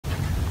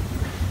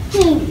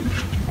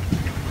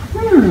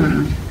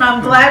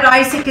I'm glad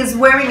Isaac is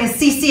wearing a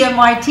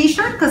CCNY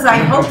t-shirt because I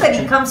hope that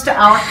he comes to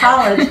our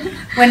college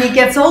when he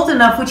gets old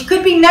enough, which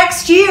could be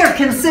next year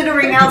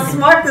considering how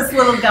smart this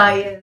little guy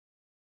is.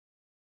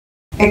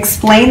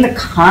 Explain the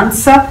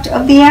concept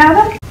of the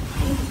atom.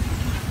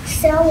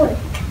 So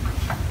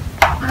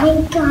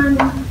I'm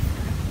gonna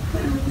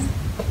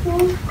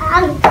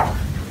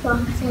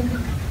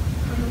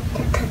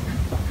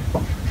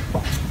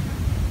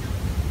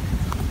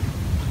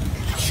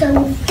So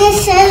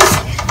this is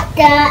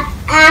the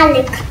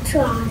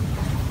electron.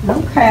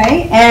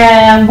 Okay,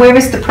 and where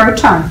is the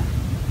proton?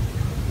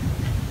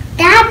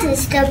 That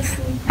is the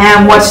proton.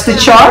 And what's the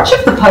charge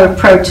of the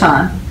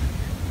proton?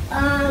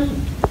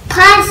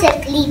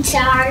 Positively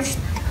charged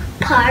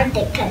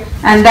particle.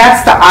 And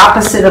that's the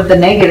opposite of the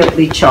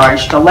negatively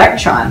charged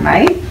electron,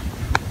 right?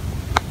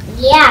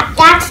 Yeah,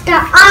 that's the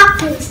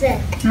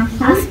opposite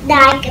of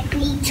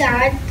negatively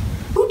charged.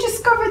 Who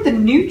discovered the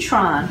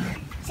neutron?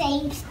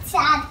 James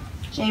Chadwick.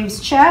 James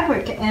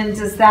Chadwick. And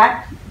does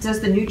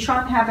the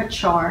neutron have a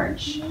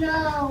charge?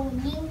 No,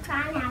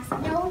 neutron has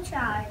no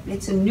charge.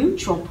 It's a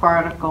neutral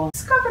particle.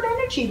 Discovered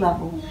energy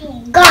level.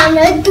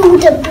 Gonna do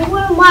the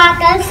Bohr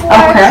model for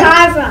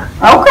carbon.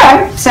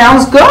 Okay,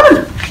 sounds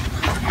good.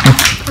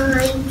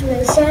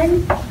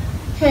 Hydrogen,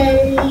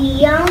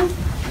 helium,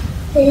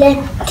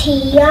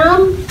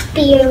 lithium,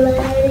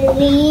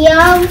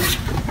 beryllium,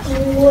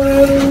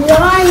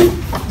 boron,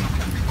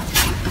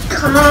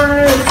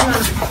 carbon.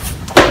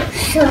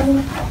 So,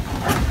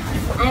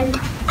 and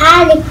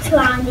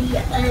electron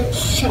is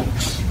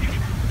 6.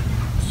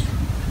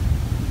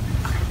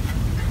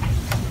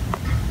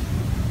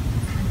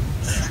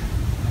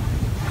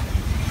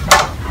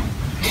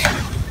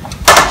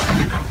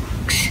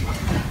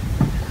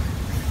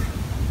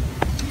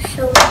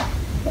 So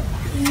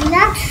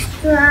let's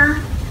draw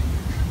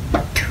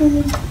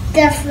 2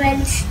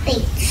 different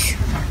states.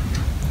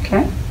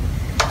 Okay.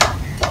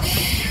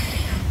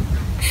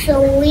 So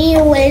we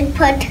will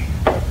put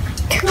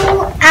 2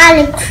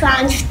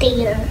 electrons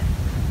there.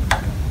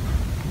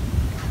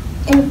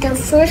 In the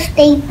first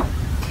state,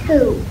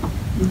 2.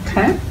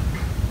 Okay.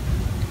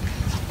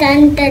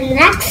 Then the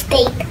next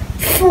state,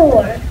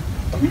 4.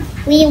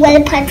 We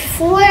will put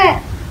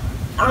 4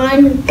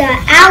 on the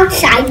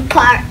outside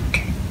part.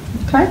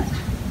 Okay.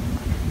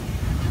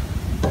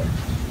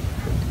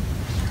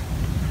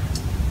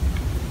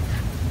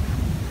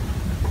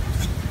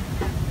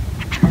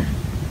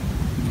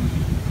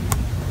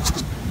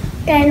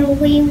 Then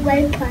we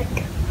will put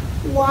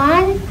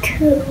 1,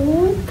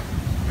 2,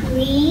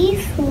 3,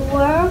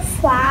 4,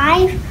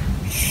 5,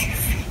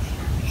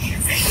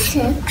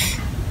 6,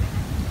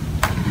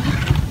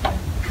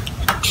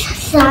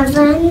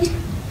 7,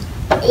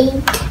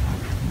 8,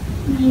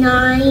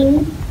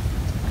 9,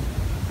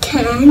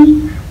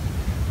 10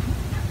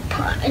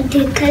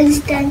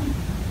 particles. Then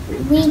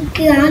we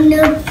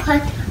gonna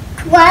put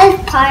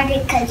 12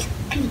 particles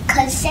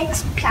because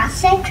 6 plus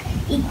 6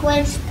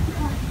 equals 12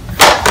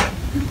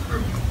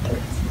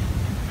 particles.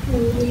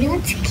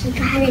 Let's keep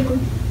adding.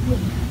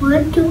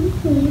 1, 2,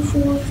 3,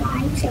 4,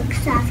 5, 6,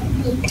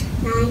 7, 8,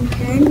 9,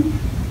 10,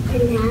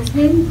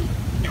 11,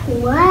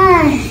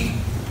 12.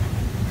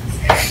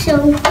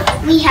 So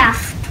we have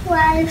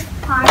 12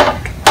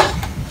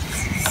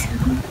 particles.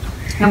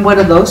 And what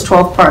do those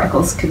 12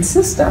 particles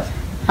consist of?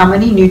 How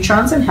many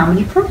neutrons and how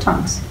many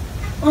protons?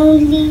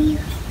 Only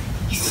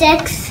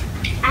 6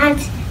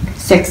 and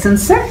 6 and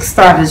 6.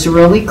 That is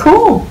really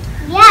cool.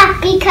 yeah,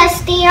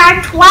 because there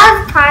are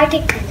 12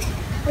 particles.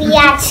 We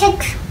add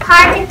 6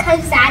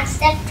 particles and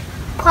 6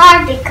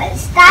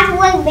 particles. That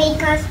will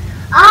make us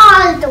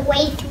all the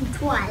way to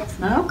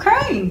 12.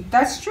 Okay,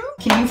 that's true.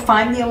 Can you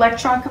find the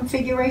electron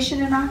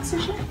configuration in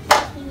oxygen?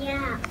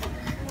 Yeah.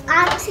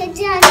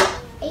 Oxygen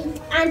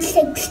 8 and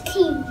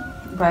 16.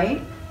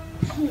 Right.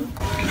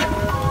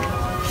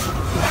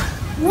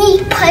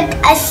 We put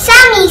a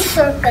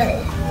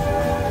semicircle.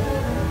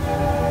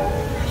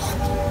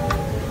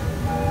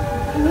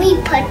 We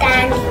put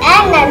an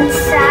N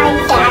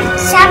inside that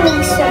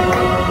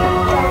semicircle.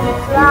 Then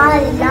draw a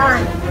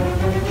line.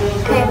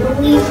 Then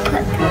we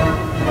put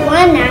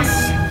 1S.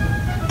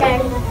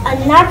 Then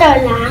another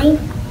line.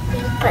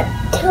 We put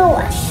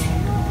 2S.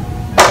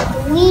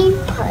 We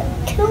put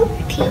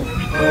 2P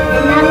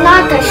in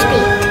another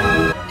state.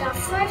 The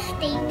first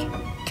state,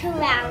 2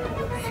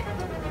 hours.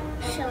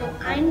 So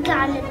I'm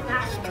gonna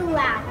last 2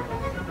 hours.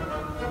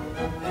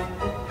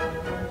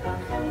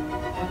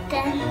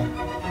 Then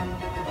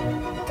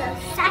the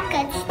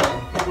second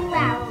state, 2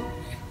 hours.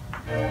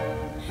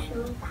 So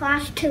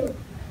cross 2.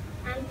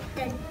 And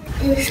that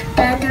is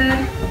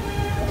better.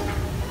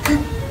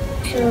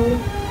 So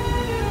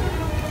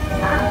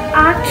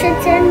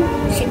oxygen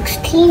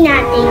 16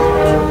 and 8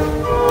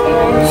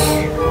 is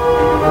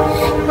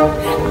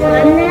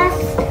 1S,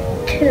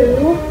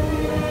 2,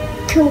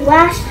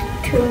 2S,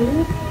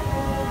 2,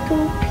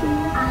 2P,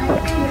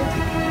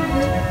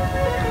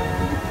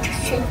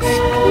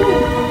 16.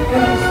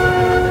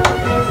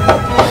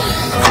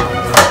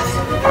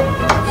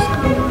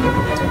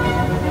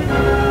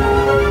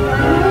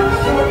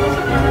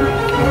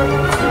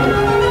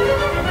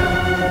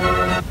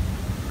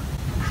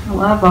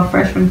 lot of our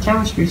freshman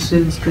chemistry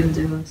students couldn't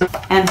do this.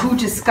 And who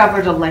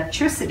discovered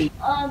electricity?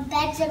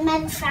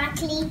 Benjamin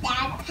Franklin,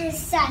 that his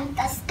son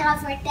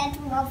discovered that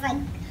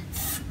moving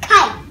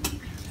kite.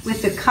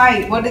 With the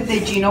kite,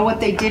 do you know what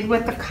they did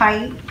with the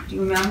kite? Do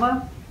you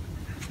remember?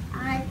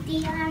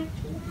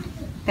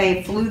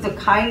 They flew the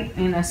kite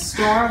in a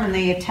storm and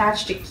they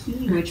attached a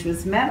key, which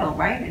was metal,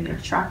 right? And it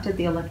attracted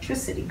the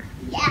electricity.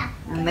 Yeah.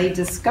 And they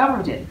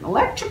discovered it.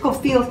 Electrical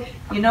field,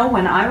 you know,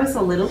 when I was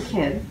a little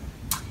kid,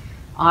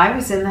 I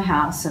was in the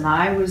house and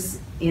I was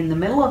in the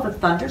middle of a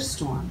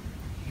thunderstorm.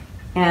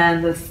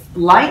 And the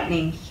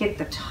lightning hit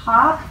the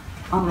top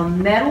of a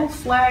metal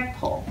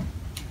flagpole.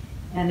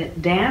 And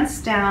it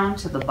danced down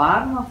to the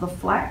bottom of the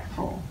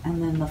flagpole.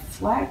 And then the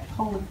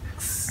flagpole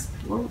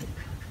exploded.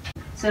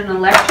 It's an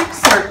electric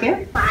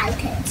circuit.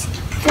 Voltage.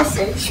 This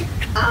is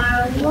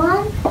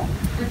R1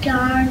 and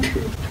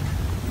R2.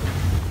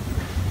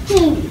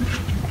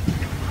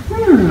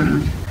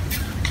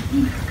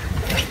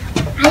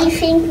 I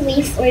think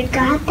we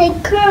forgot the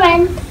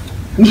current.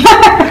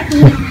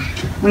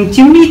 We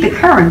do need the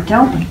current,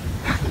 don't we?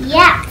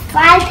 Yeah,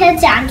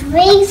 voltage and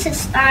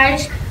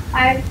resistors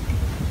are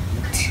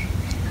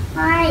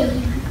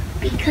fine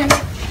because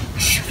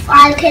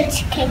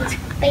voltage kicks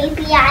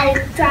baby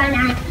electron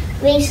and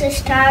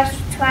resistors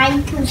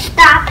trying to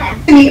stop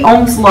him. The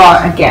Ohm's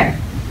law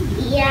again.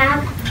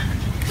 Yeah,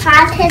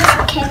 voltage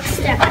kicks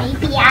the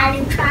baby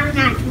electron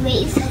and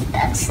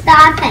resistors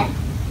stop him.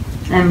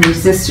 And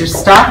resistors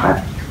stop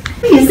it.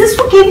 Hey, is this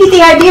what gave you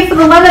the idea for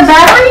the lemon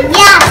battery?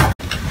 Yeah.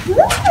 Ooh,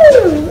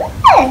 look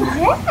at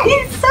that.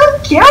 It's so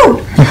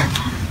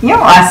cute. You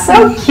are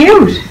so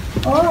cute.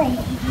 Boy,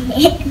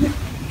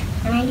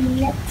 I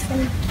look so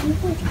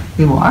cute.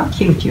 You are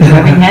cute. You're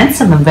very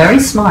handsome and very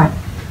smart.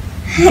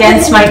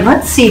 Again, Smite,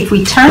 let's see if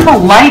we turn the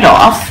light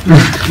off,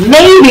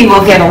 maybe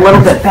we'll get a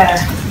little bit better.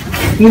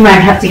 You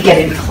might have to get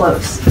in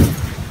close.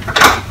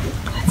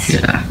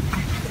 Yeah.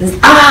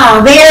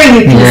 Ah, there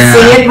you can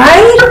see it,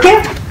 right?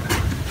 Yeah.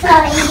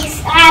 Sorry,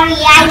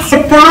 I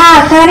Look at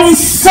that. That is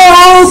so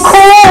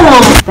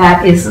cool.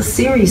 That is a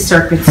series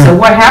circuit. So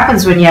what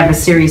happens when you have a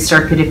series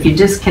circuit? If you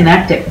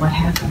disconnect it, what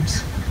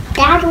happens?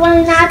 that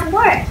will not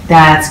work.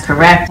 That's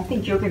correct. I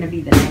think you're going to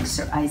be the next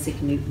Sir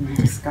Isaac Newton and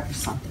discover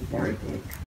something very big.